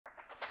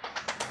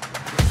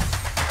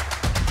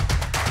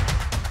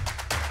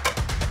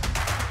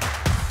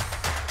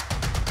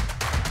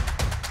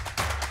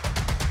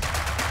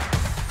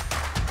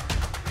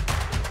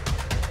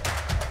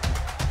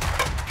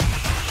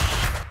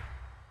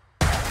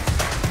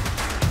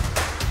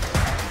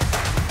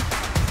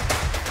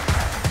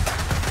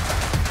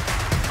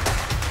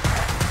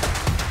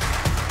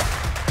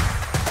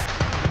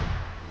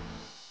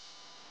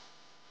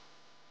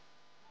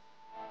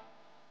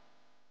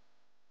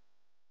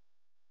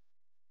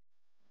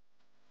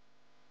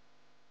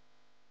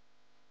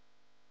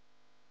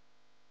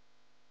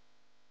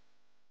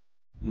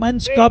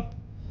Men's Cup.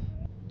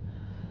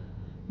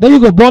 There you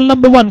go, ball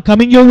number 1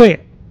 coming your way.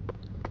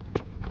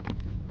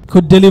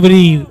 Good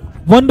delivery,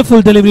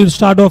 wonderful delivery to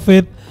start off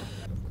with.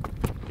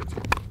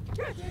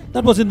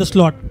 That was in the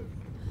slot.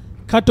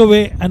 Cut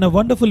away and a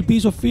wonderful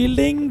piece of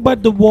fielding,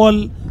 but the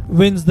ball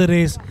wins the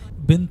race.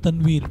 Bin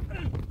Tanveer.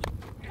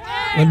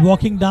 Well,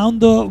 walking down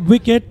the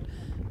wicket,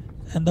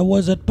 and there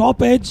was a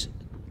top edge,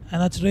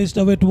 and that's raced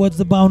away towards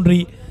the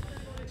boundary.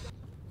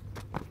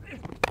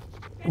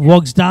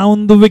 Walks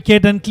down the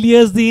wicket and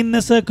clears the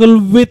inner circle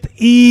with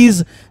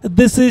ease.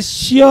 This is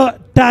sheer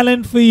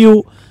talent for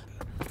you.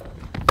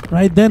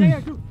 Right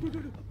then,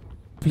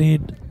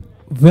 played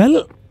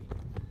well,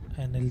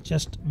 and it'll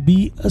just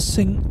be a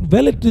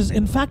well, it is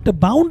in fact a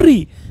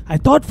boundary. I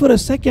thought for a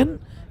second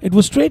it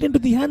was straight into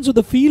the hands of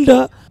the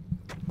fielder.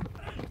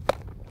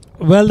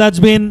 Well, that's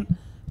been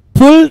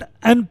pulled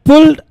and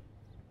pulled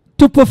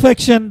to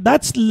perfection.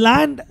 That's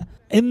land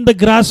in the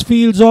grass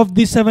fields of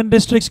the 7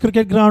 Districts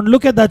cricket ground.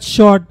 Look at that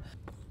shot.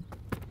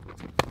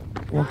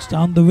 Walks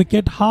down the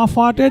wicket,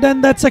 half-hearted,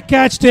 and that's a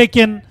catch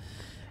taken.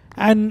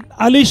 And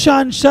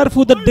Alishan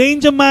Sharfu, the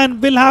danger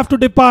man, will have to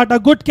depart. A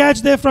good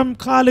catch there from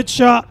Khalid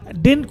Shah.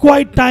 Didn't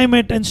quite time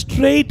it, and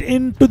straight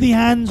into the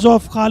hands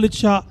of Khalid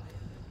Shah.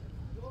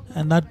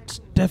 And that's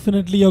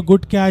definitely a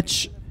good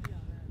catch,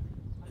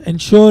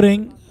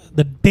 ensuring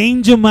the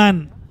danger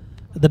man,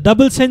 the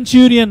double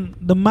centurion,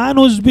 the man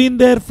who's been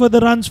there for the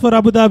runs for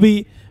Abu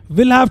Dhabi,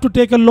 will have to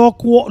take a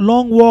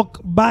long walk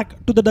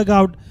back to the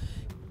dugout.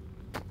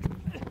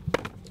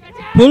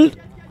 Pulled,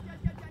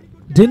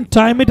 didn't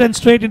time it, and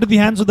straight into the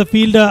hands of the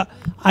fielder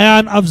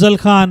Ayan Afzal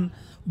Khan.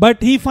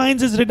 But he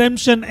finds his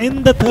redemption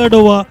in the 3rd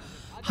over.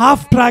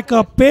 Half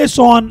tracker, pace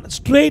on,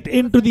 straight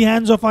into the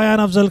hands of Ayan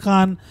Afzal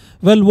Khan.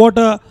 Well, what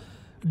a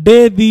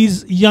day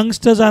these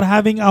youngsters are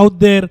having out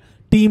there,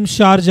 Team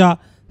Sharjah.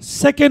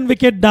 2nd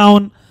wicket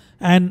down,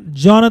 and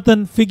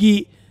Jonathan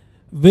Figgy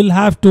will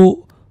have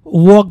to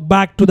walk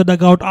back to the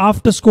dugout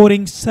after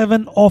scoring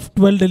 7 of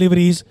 12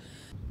 deliveries.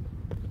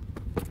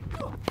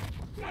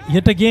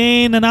 Yet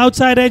again, an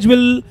outside edge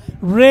will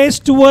race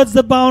towards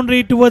the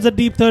boundary, towards the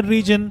deep 3rd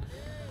region.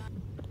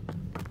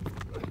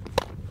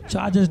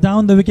 Charges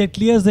down the wicket,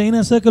 clears the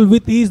inner circle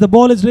with ease. The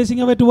ball is racing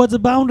away towards the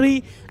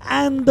boundary,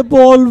 and the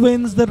ball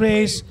wins the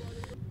race.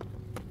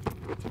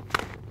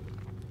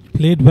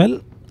 Played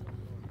well.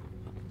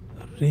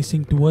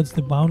 Racing towards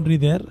the boundary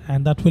there,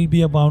 and that will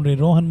be a boundary.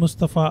 Rohan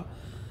Mustafa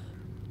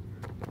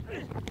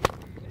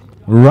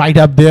right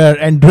up there,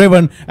 and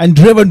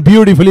driven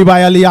beautifully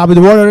by Ali Abid.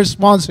 What a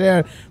response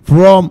here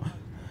from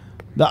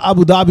the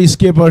Abu Dhabi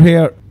skipper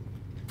here.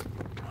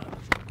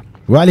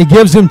 Well, he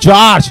gives him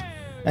charge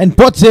and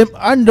puts him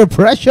under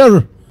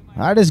pressure.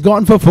 That is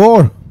gone for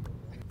 4.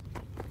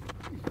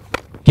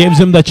 Gives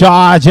him the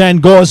charge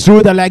and goes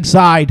through the leg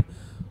side.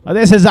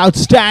 This is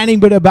outstanding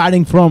bit of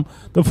batting from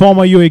the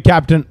former UAE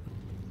captain.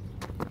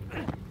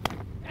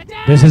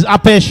 This is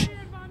Apish.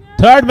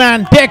 3rd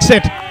man takes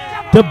it.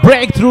 The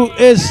breakthrough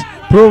is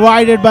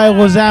provided by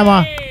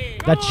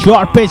Ghuzama. That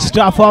short pitch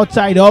stuff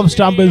outside off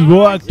stump is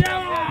worked.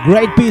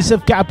 Great piece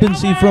of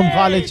captaincy from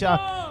Khalid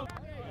Shah.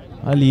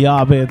 Ali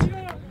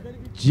Abid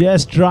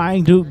just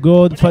trying to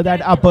go for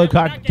that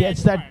uppercut.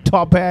 Gets that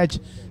top edge.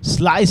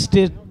 Sliced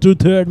it to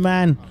 3rd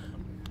man.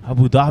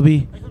 Abu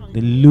Dhabi,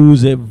 they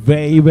lose a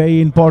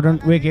very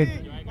important wicket.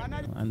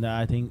 And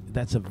I think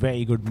that's a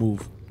very good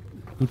move.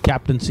 Good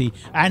captaincy,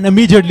 and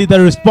immediately the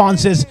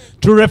response is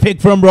terrific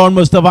from Rohan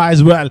Mustafa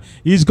as well.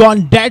 He's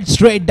gone dead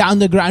straight down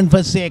the ground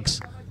for 6.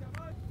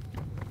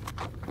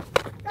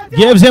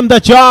 Gives him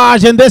the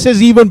charge, and this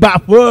is even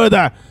back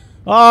further.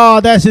 Oh,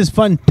 this is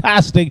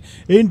fantastic.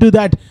 Into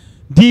that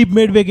deep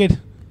mid wicket.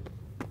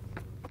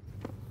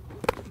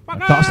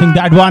 Tossing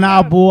that one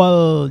up,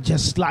 well,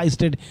 just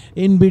sliced it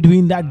in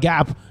between that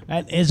gap,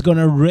 and is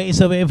gonna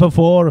race away for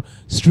 4.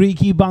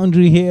 Streaky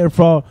boundary here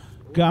for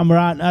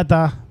Kamran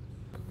Atta.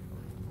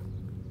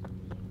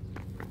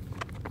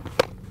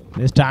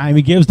 This time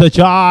he gives the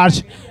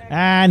charge,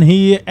 and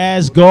he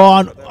has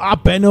gone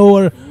up and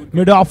over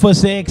mid-off for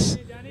 6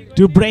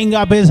 to bring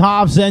up his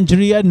half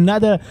century.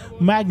 Another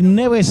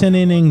magnificent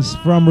innings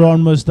from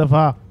Rohan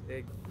Mustafa.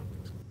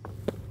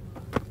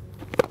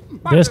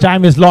 This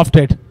time is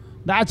lofted.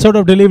 That sort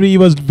of delivery he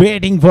was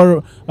waiting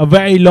for a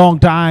very long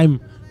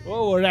time.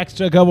 Over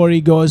extra cover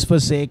he goes for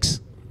 6.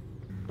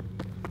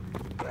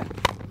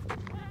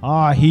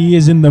 Ah, he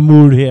is in the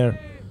mood here.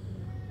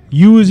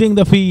 Using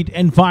the feet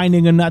and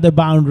finding another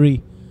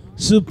boundary.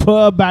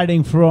 Superb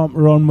batting from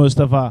Rohan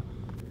Mustafa.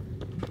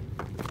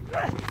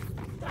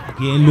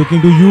 Again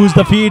looking to use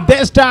the feet.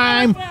 This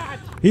time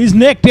he's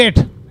nicked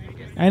it,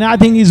 and I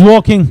think he's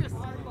walking.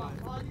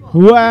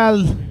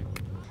 Well,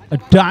 a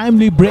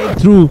timely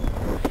breakthrough.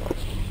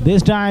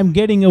 This time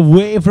getting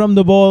away from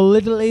the ball.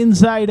 Little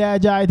inside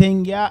edge, I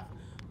think. Yeah,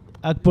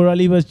 Akbar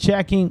Ali was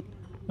checking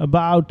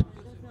about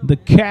the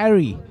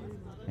carry,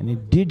 and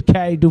it did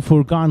carry to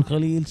Furqan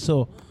Khalil.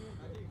 So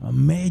a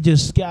major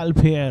scalp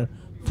here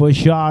for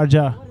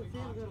Sharjah.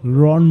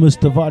 Rohan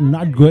Mustafa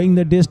not going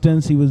the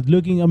distance. He was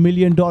looking $1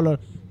 million,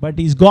 but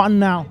he's gone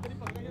now.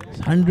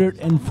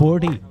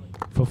 140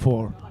 for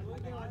 4.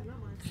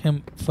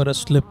 Him for a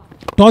slip.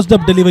 Tossed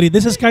up delivery.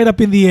 This is kite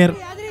up in the air.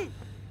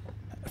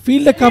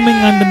 Fielder coming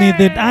underneath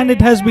it, and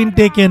it has been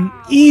taken.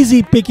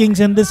 Easy pickings,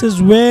 and this is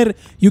where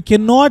you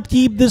cannot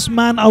keep this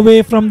man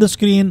away from the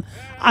screen.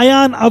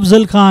 Ayan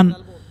Afzal Khan.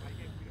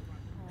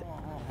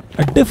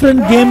 A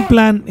different game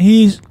plan.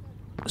 He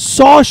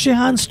saw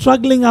Shehan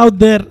struggling out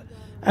there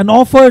and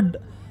offered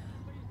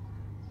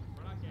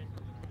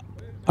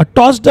a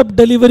tossed up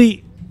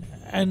delivery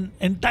and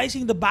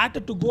enticing the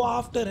batter to go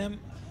after him,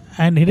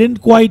 and he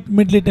didn't quite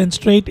middle it and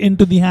straight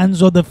into the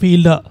hands of the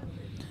fielder.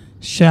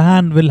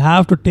 Shehan will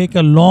have to take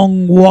a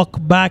long walk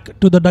back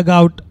to the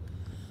dugout.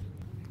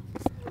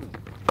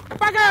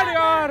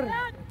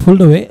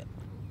 Pulled away,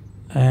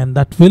 and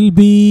that will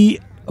be,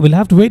 we'll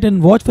have to wait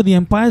and watch for the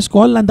umpire's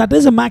call, and that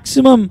is a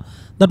maximum.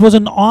 That was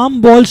an arm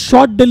ball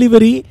short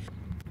delivery.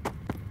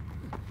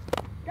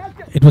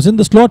 It was in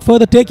the slot for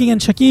the taking,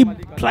 and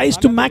Shakib tries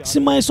to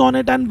maximize on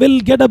it and will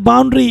get a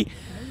boundary,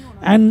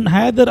 and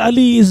Haider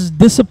Ali is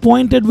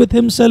disappointed with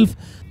himself.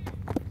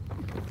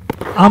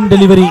 Arm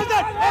delivery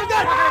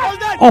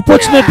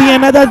opportunity,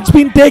 and that's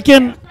been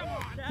taken.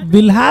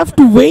 We'll have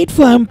to wait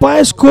for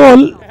umpire's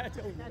call.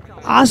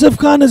 Asif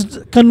Khan is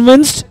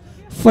convinced,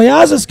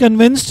 Fayaz is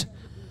convinced.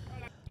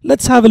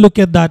 Let's have a look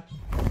at that.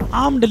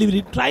 Arm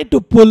delivery, tried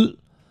to pull,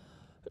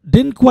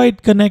 didn't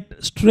quite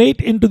connect, straight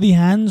into the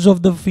hands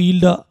of the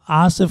fielder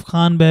Asif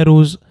Khan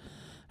Behrooz,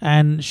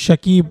 and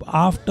Shakib,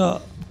 after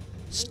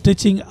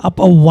stitching up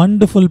a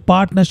wonderful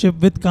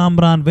partnership with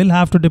Kamran, will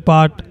have to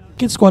depart.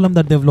 Kids column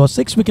that they've lost,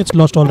 6 wickets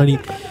lost already,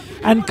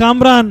 and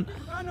Kamran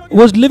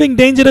was living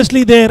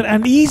dangerously there.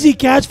 An easy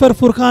catch for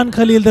Furqan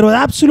Khalil. There was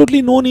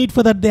absolutely no need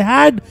for that. They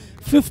had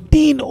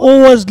 15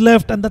 overs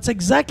left, and that's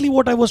exactly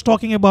what I was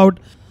talking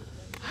about.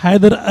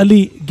 Haider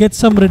Ali gets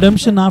some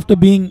redemption after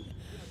being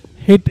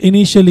hit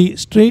initially,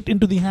 straight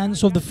into the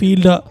hands of the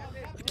fielder,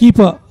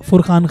 keeper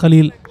Furqan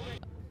Khalil.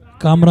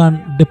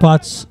 Kamran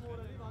departs.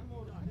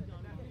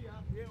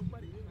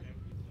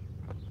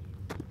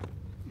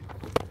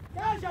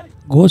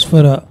 Goes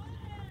for a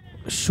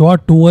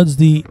shot towards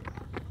the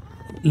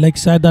leg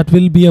side. That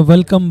will be a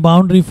welcome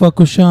boundary for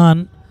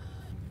Kushan.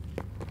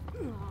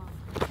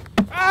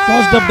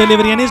 Tossed up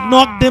delivery, and he's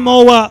knocked him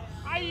over.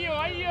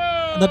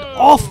 That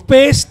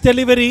off-pace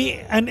delivery,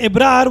 and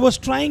Ibrar was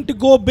trying to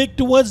go big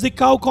towards the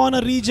cow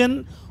corner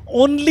region,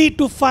 only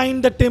to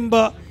find the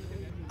timber.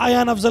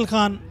 Ayan Afzal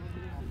Khan.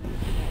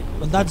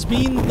 Well, that's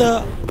been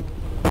the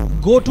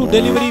go-to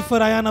delivery for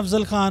Ayan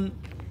Afzal Khan.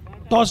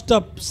 Tossed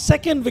up,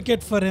 second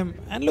wicket for him,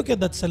 and look at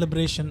that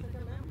celebration.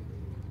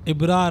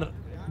 Ibrar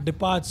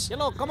departs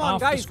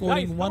after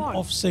scoring 1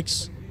 of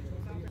 6.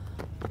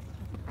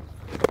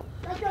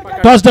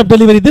 Tossed up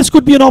delivery. This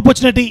could be an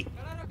opportunity,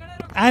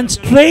 and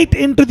straight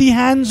into the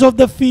hands of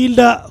the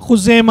fielder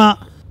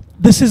Khuzaima.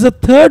 This is the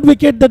third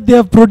wicket that they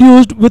have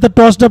produced with a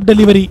tossed up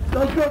delivery.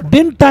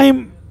 Didn't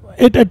time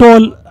it at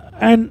all,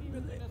 and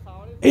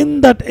in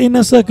that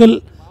inner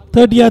circle,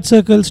 30-yard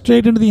circle,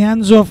 straight into the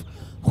hands of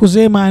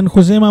Khuzaima, and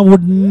Khuzaima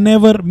would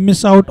never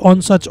miss out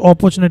on such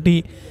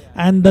opportunity.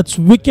 And that's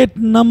wicket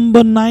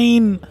number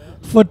 9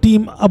 for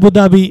Team Abu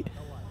Dhabi.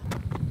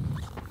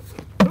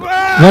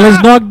 Well,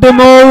 he's knocked him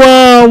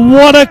over.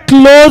 What a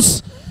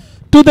close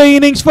to the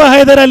innings for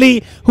Haider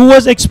Ali, who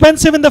was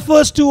expensive in the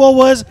first 2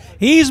 overs.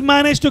 He's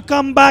managed to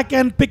come back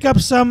and pick up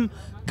some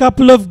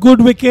couple of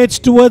good wickets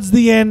towards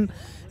the end.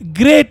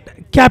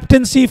 Great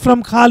captaincy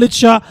from Khalid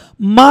Shah,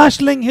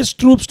 marshalling his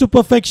troops to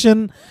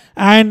perfection,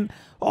 and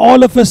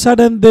all of a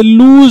sudden they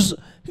lose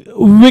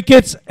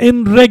wickets at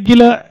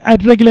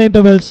regular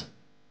intervals.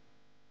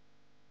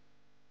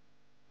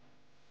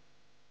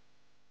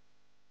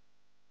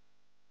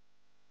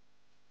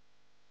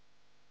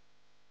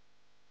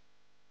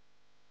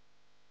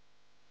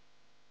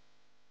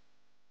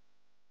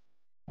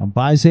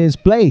 Umpire says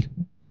play.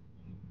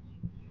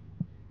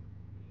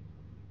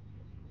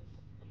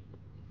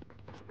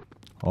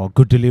 Oh,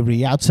 good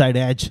delivery, outside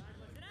edge.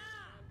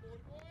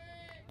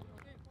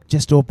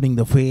 Just opening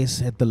the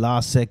face at the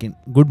last second.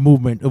 Good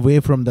movement away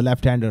from the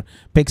left-hander.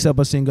 Picks up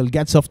a single,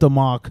 gets off the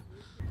mark.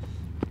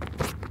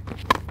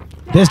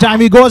 This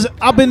time he goes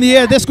up in the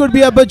air. This could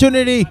be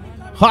opportunity.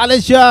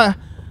 Khalid Shah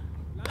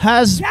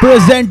has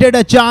presented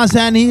a chance,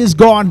 and he is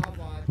gone.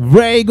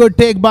 Very good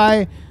take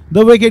by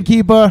the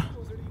wicket-keeper,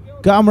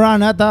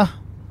 Kamran Atta.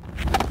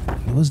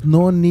 There was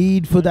no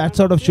need for that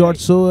sort of shot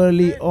so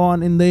early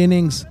on in the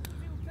innings.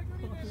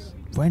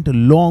 Went a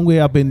long way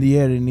up in the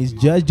air, and he's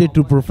judged it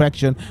to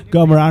perfection.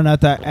 Kamran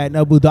Atta and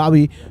Abu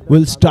Dhabi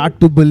will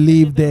start to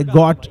believe they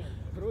got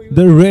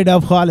the rid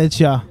of Khalid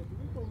Shah.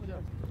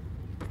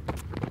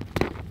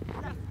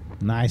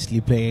 Nicely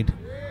played.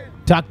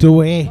 Tucked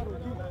away.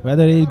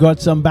 Whether he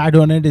got some bat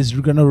on it is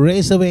going to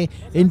race away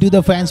into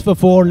the fence for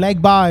 4. Leg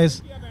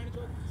bars.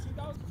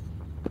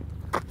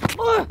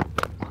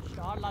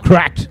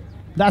 Cracked.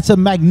 That's a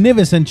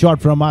magnificent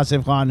shot from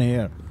Asif Khan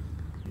here.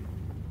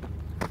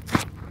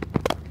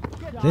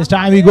 This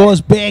time he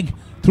goes big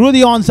through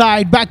the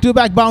onside.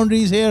 Back-to-back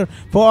boundaries here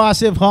for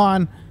Asif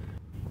Khan.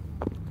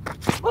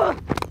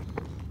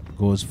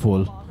 goes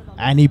full.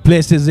 And he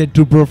places it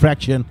to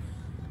perfection.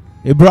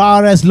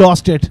 Ibrar has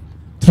lost it.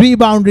 3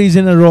 boundaries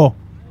in a row.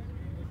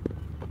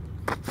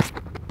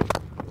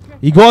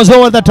 He goes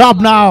over the top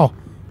now.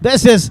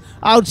 This is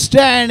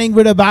outstanding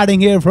bit of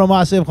batting here from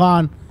Asif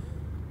Khan.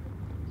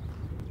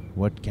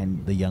 What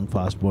can the young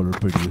fast bowler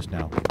produce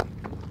now?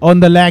 On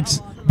the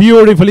legs.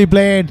 Beautifully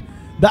played.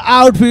 The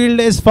outfield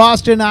is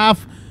fast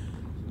enough.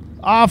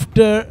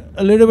 After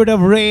a little bit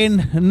of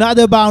rain,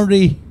 another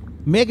boundary.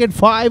 Make it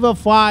 5 of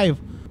 5.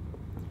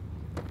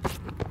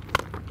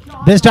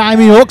 This time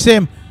he hooks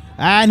him.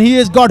 And he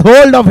has got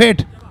hold of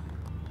it.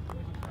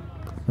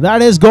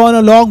 That has gone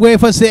a long way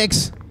for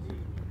 6.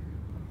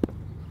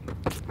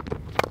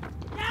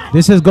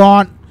 This has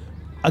gone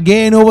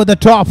again over the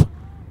top.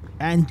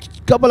 And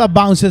couple of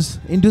bounces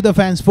into the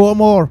fence. 4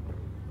 more.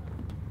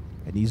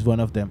 And he's one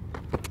of them.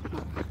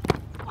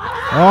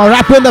 Oh,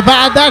 wrap in the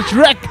pad. That's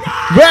wreck.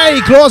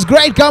 Very close.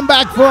 Great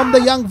comeback from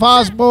the young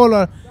fast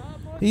bowler.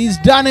 He's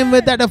done him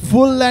with that a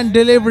full and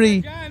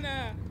delivery.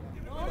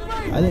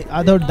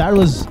 I thought that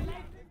was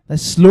a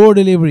slow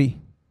delivery.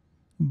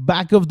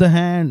 Back of the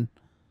hand.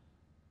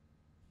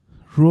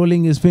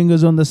 Rolling his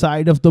fingers on the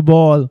side of the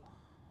ball.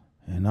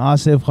 And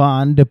Asif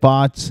Khan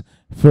departs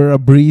for a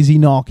breezy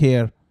knock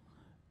here.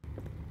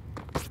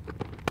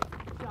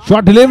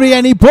 Short delivery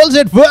and he pulls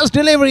it. First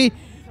delivery.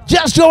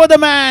 Just over the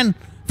man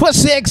for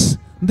 6.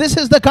 This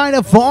is the kind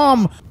of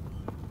form.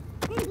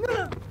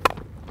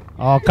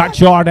 Oh, cut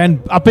short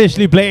and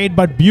uppishly played,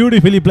 but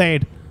beautifully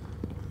played.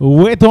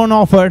 With on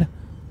offered.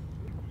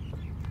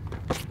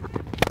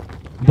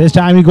 This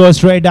time he goes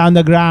straight down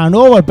the ground,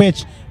 over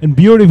pitch, and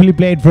beautifully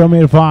played from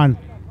Irfan.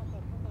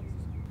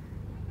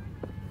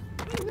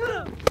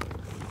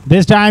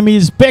 This time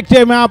he's picked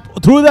him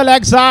up through the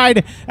leg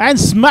side and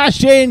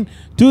smashed in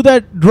to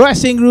the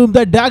dressing room,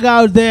 the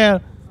dugout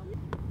there.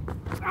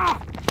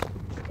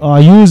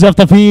 Use of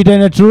the feet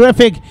and a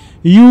terrific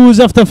use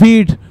of the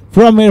feet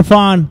from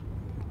Irfan.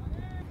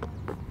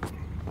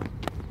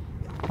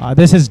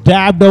 This is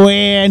dabbed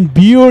away and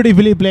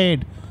beautifully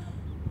played.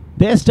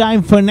 This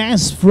time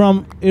finesse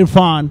from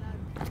Irfan.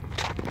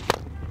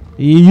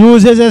 He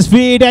uses his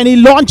feet and he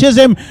launches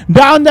him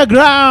down the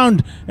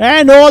ground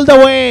and all the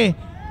way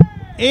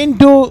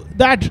into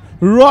that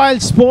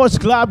Royal Sports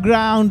Club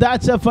ground.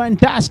 That's a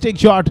fantastic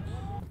shot.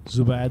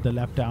 Zubair, the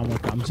left armer,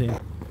 comes in.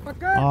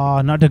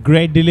 Not a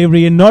great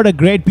delivery and not a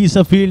great piece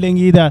of fielding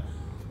either.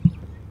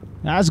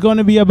 That's going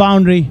to be a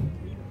boundary.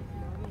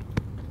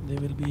 They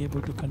will be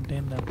able to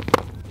contain them.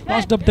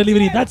 Tossed up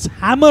delivery. That's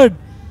hammered.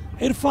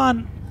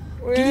 Irfan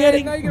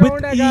clearing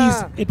with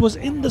ease. It was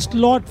in the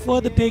slot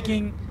for the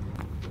taking.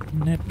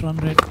 Net run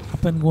rate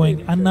up and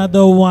going.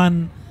 Another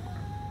one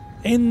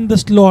in the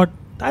slot.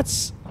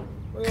 That's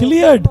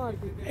cleared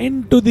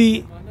into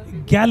the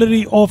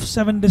gallery of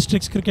 7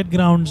 districts cricket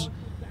grounds.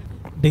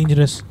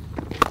 Dangerous.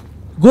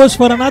 Goes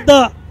for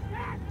another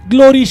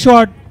glory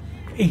shot.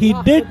 He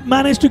did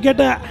manage to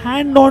get a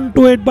hand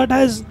onto it, but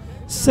has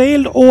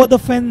sailed over the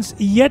fence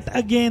yet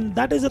again.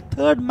 That is a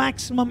 3rd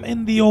maximum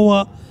in the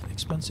over.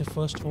 Expensive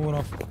first over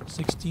of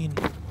 16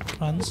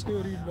 runs.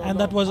 And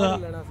that was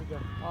a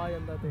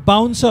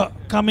bouncer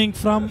coming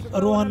from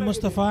Rohan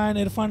Mustafa, and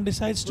Irfan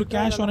decides to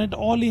cash on it.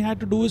 All he had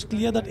to do is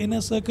clear that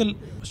inner circle.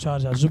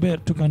 Sharjah,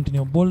 Zubair to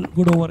continue. Ball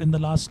good over in the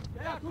last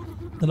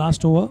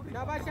over.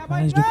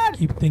 Managed to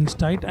keep things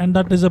tight, and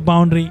that is a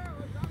boundary.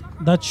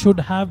 That should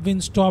have been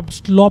stopped.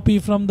 Sloppy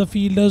from the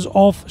fielders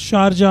of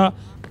Sharjah.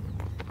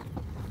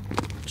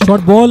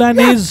 Short ball and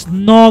he's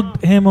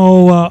knocked him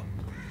over.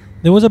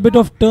 There was a bit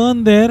of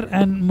turn there,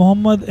 and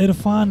Mohammad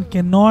Irfan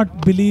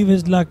cannot believe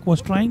his luck.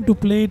 Was trying to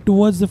play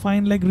towards the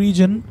fine leg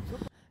region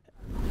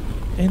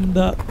in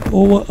the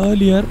over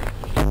earlier.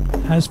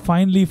 Has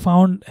finally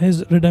found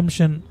his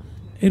redemption.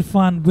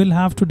 Irfan will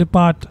have to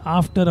depart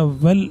after a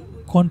well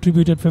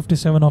contributed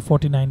 57 of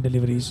 49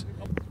 deliveries.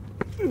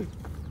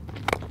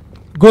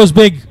 Goes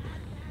big.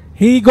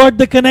 He got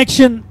the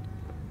connection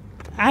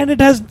and it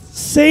has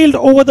sailed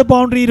over the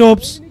boundary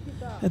ropes.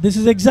 This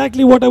is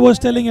exactly what I was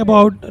telling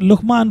about.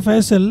 Luqman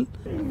Faisal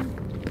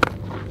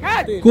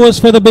goes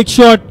for the big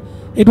shot.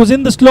 It was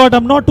in the slot.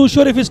 I'm not too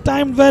sure if it's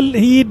timed well.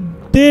 He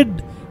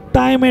did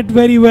time it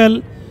very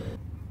well.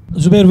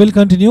 Zubair will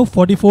continue.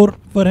 44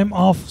 for him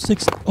off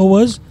 6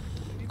 overs.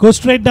 Goes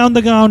straight down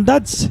the ground.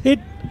 That's hit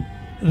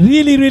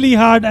really, really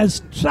hard.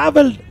 Has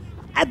travelled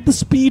at the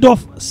speed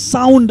of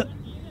sound.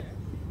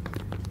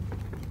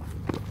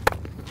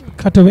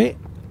 Cut away.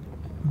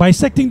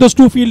 Bisecting those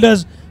 2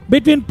 fielders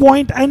between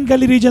point and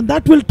gully region.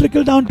 That will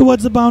trickle down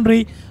towards the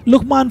boundary.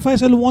 Luqman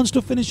Faisal wants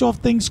to finish off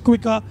things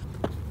quicker.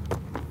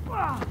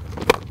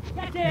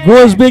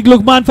 Goes big,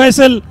 Luqman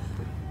Faisal.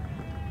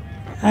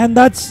 And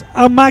that's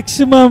a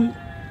maximum.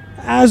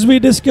 As we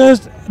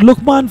discussed,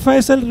 Luqman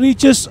Faisal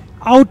reaches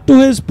out to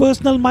his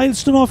personal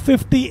milestone of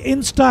 50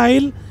 in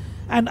style.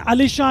 And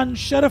Alishan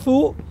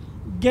Sharafu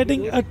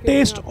getting a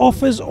taste of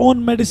his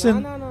own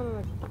medicine.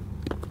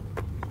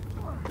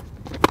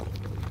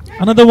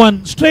 Another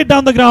one straight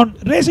down the ground,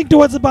 racing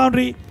towards the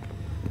boundary.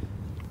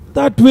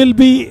 That will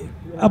be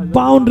a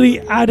boundary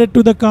added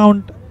to the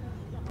count.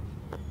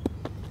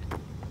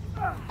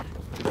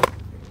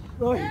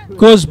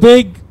 Goes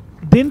big.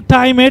 Didn't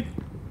time it.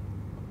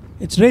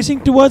 It's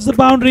racing towards the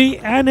boundary,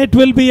 and it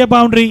will be a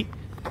boundary.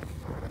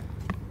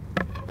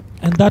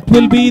 And that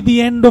will be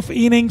the end of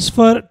innings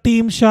for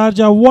Team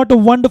Sharjah. What a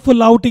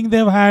wonderful outing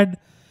they've had.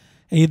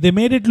 They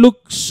made it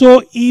look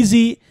so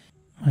easy.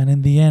 And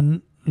in the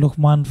end,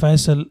 Luqman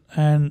Faisal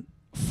and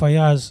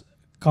Fayaz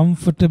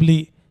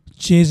comfortably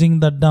chasing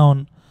that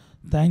down,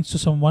 thanks to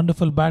some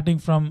wonderful batting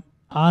from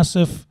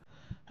Asif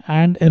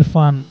and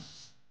Irfan.